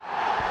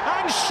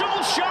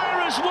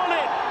Solskjaer has won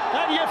it,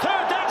 and you've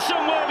heard that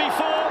somewhere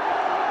before.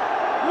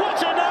 What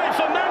a night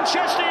for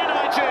Manchester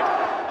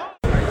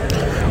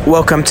United.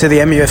 Welcome to the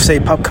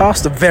MUFC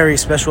podcast, a very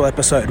special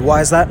episode.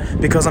 Why is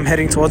that? Because I'm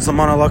heading towards the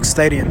Monarch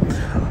Stadium.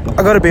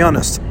 I gotta be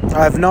honest,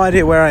 I have no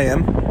idea where I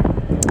am.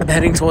 I'm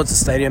heading towards the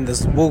stadium.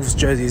 There's Wolves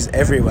jerseys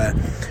everywhere.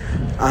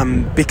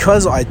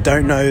 Because I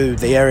don't know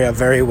the area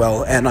very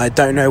well and I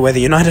don't know where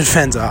the United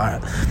fans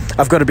are,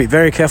 I've got to be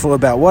very careful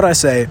about what I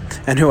say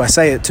and who I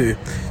say it to.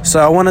 So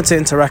I wanted to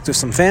interact with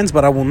some fans,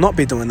 but I will not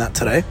be doing that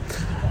today.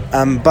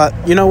 But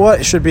you know what?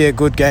 It should be a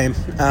good game.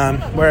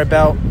 We're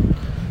about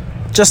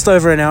just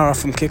over an hour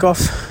from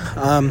kickoff.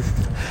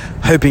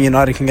 Hoping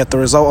United can get the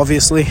result,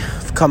 obviously.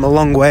 I've come a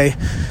long way.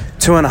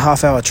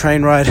 2.5 hour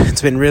train ride.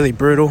 It's been really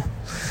brutal.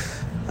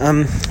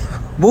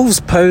 Wolves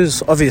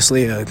pose,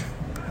 obviously, a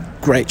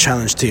great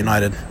challenge to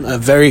United. A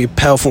very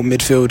powerful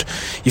midfield.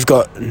 You've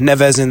got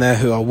Neves in there,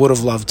 who I would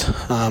have loved.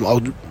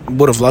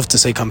 To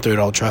see come through at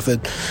Old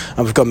Trafford.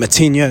 We've got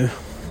Moutinho.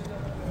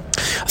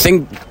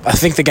 I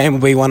think the game will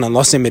be won and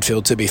lost in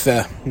midfield. To be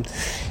fair,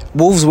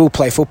 Wolves will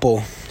play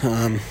football.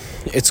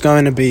 It's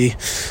going to be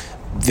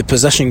the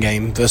possession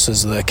game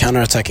versus the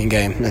counter-attacking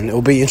game, and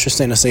it'll be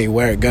interesting to see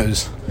where it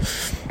goes.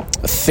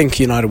 I think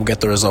United will get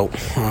the result.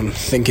 I'm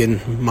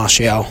thinking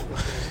Martial.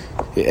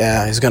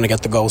 Yeah, he's going to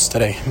get the goals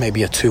today.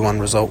 Maybe a 2-1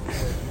 result.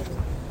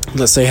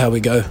 Let's see how we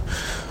go.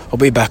 I'll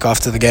be back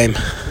after the game.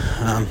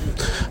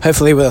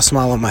 Hopefully with a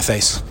smile on my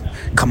face.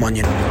 Come on,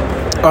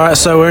 United. Alright,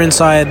 so we're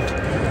inside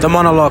the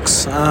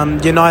Monarchs.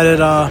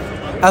 United are,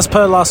 as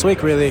per last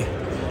week really,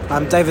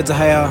 David De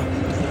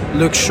Gea,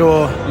 Luke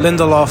Shaw,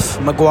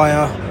 Lindelof,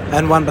 Maguire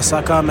and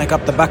Wan-Bissaka make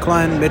up the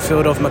backline.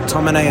 Midfield of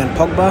McTominay and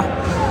Pogba.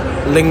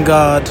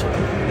 Lingard,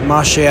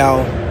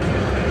 Martial,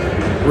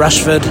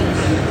 Rashford,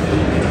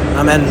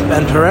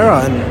 and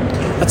Pereira, and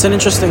that's an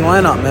interesting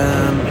lineup.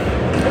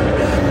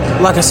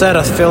 Like I said,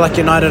 I feel like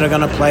United are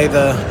going to play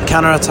the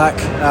counter-attack.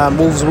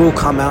 Wolves will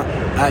come out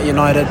at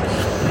United.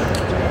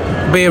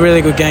 It'll be a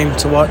really good game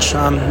to watch.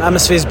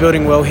 Atmosphere's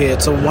building well here.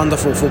 It's a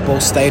wonderful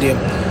football stadium.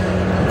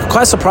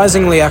 Quite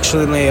surprisingly,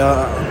 actually,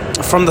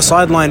 from the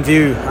sideline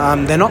view,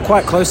 they're not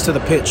quite close to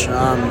the pitch,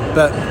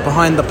 but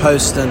behind the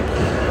post and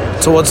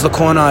towards the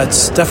corner,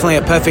 it's definitely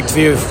a perfect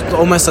view,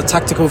 almost a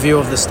tactical view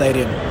of the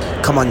stadium.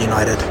 Come on,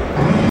 United.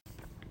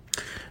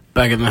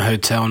 Back in the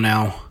hotel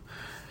now.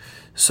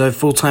 So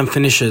full-time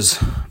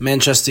finishes.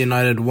 Manchester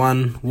United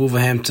 1,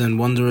 Wolverhampton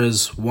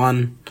Wanderers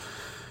 1.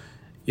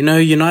 You know,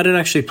 United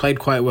actually played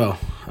quite well.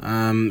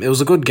 It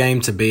was a good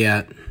game to be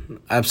at.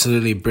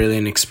 Absolutely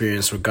brilliant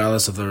experience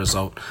regardless of the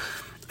result.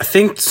 I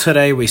think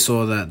today we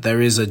saw that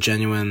there is a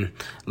genuine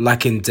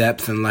lack in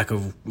depth and lack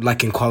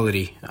in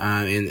quality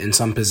in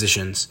some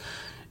positions.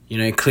 You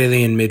know,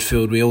 clearly in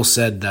midfield we all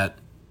said that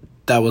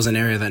was an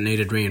area that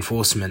needed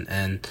reinforcement,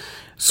 and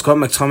Scott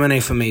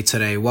McTominay for me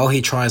today, while he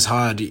tries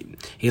hard,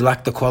 he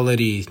lacked the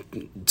quality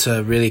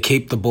to really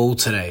keep the ball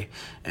today.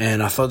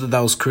 And I thought that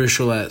was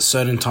crucial at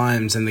certain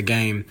times in the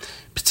game,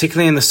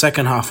 particularly in the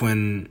second half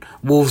when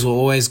Wolves were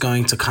always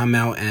going to come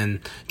out and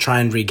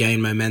try and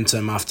regain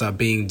momentum after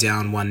being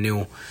down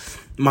 1-0.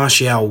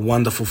 Martial,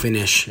 wonderful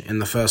finish in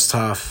the first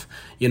half.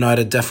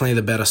 United definitely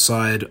the better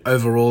side.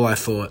 Overall, I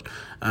thought,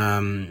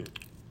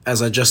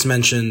 as I just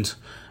mentioned,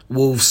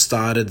 Wolves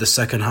started the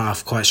second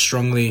half quite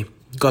strongly,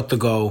 got the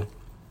goal.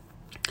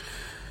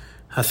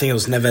 I think it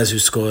was Neves who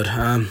scored.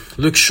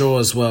 Luke Shaw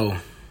as well.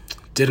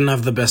 Didn't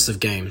have the best of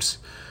games.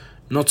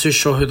 Not too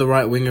sure who the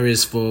right winger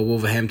is for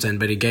Wolverhampton,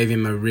 but he gave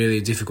him a really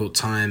difficult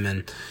time,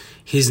 and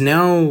he's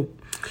now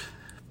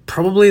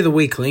probably the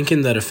weak link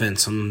in the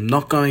defence. I'm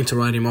not going to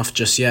write him off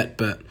just yet,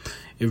 but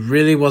it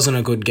really wasn't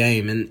a good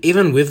game. And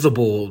even with the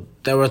ball,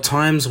 there were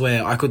times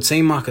where I could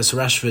see Marcus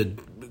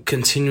Rashford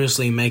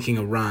continuously making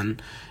a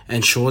run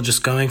and Shaw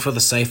just going for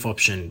the safe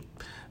option,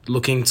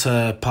 looking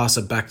to pass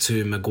it back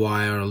to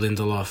Maguire or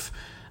Lindelof,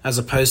 as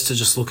opposed to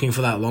just looking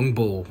for that long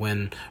ball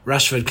when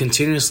Rashford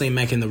continuously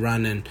making the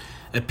run and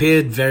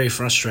appeared very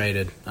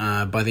frustrated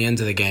by the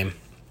end of the game.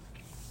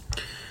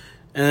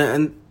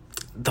 And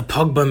the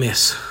Pogba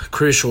miss,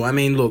 crucial. I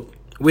mean, look,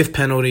 with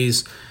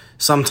penalties,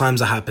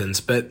 sometimes it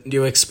happens, but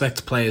you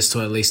expect players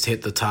to at least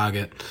hit the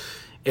target.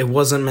 It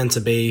wasn't meant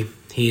to be.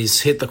 He's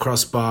hit the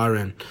crossbar,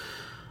 and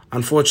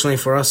unfortunately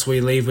for us,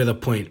 we leave with a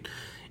point.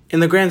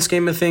 In the grand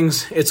scheme of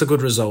things, it's a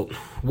good result.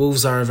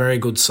 Wolves are a very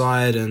good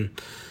side, and,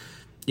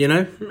 you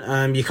know,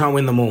 you can't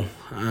win them all.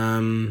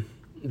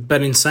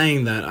 But in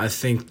saying that, I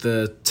think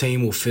the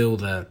team will feel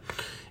that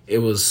it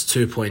was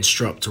 2 points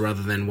dropped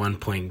rather than 1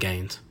 point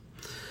gained.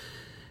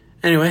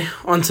 Anyway,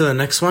 on to the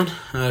next one.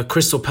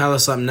 Crystal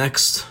Palace up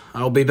next.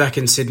 I'll be back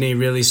in Sydney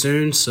really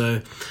soon,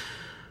 so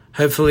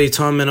hopefully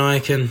Tom and I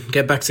can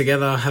get back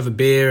together, have a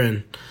beer,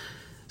 and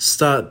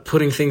start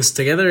putting things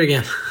together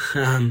again.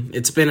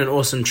 It's been an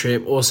awesome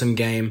trip, awesome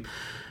game.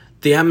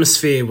 The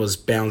atmosphere was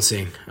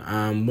bouncing.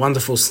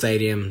 Wonderful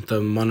stadium,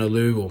 the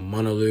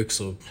Monolux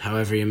or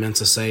however you're meant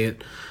to say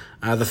it.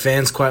 The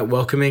fans quite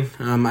welcoming.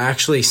 I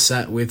actually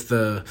sat with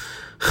the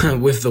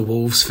with the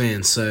Wolves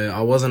fans, so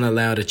I wasn't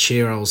allowed to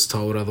cheer, I was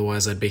told,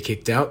 otherwise I'd be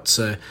kicked out.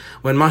 So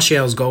when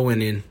Martial's goal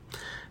went in,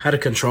 I had to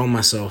control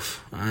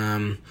myself.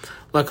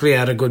 Luckily I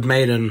had a good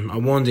mate, and I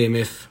warned him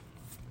if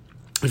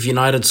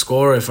United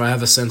score, if I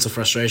have a sense of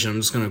frustration,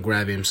 I'm just going to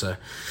grab him. So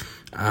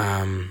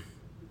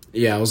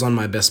yeah, I was on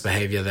my best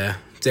behaviour there.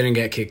 Didn't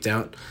get kicked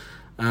out.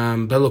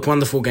 But look,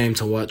 wonderful game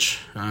to watch.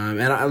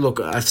 And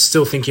I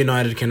still think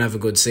United can have a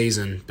good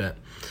season. But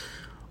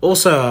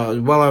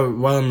also,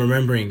 while I'm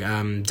remembering,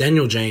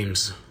 Daniel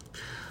James,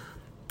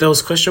 there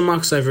was question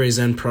marks over his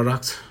end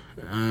product.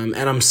 And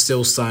I'm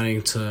still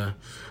thinking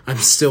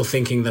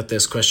that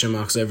there's question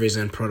marks over his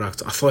end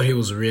product. I thought he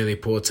was really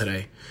poor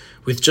today.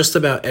 With just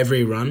about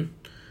every run,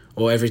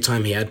 or every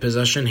time he had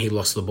possession, he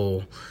lost the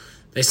ball.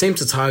 They seemed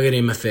to target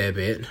him a fair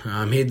bit.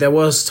 There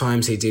was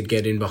times he did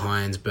get in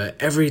behind, but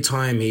every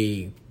time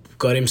he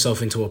got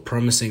himself into a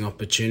promising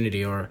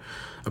opportunity, or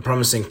a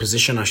promising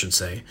position, I should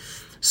say,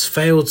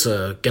 failed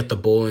to get the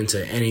ball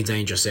into any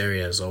dangerous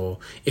areas, or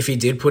if he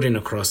did put in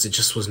a cross, it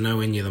just was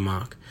nowhere near the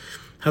mark.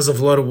 Has a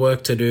lot of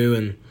work to do,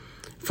 and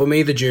for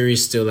me, the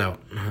jury's still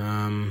out.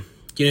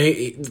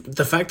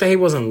 The fact that he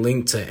wasn't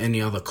linked to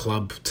any other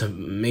club, to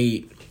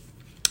me,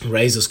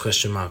 raises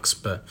question marks,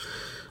 but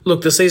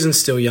look, the season's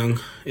still young.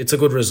 It's a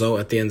good result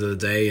at the end of the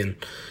day, and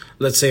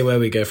let's see where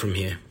we go from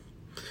here.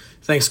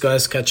 Thanks,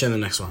 guys. Catch you in the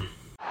next one.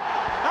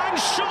 And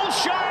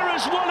Solskjaer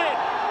has won it,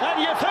 and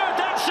you've heard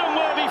that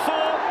somewhere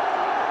before.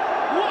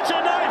 What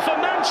a night for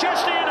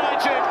Manchester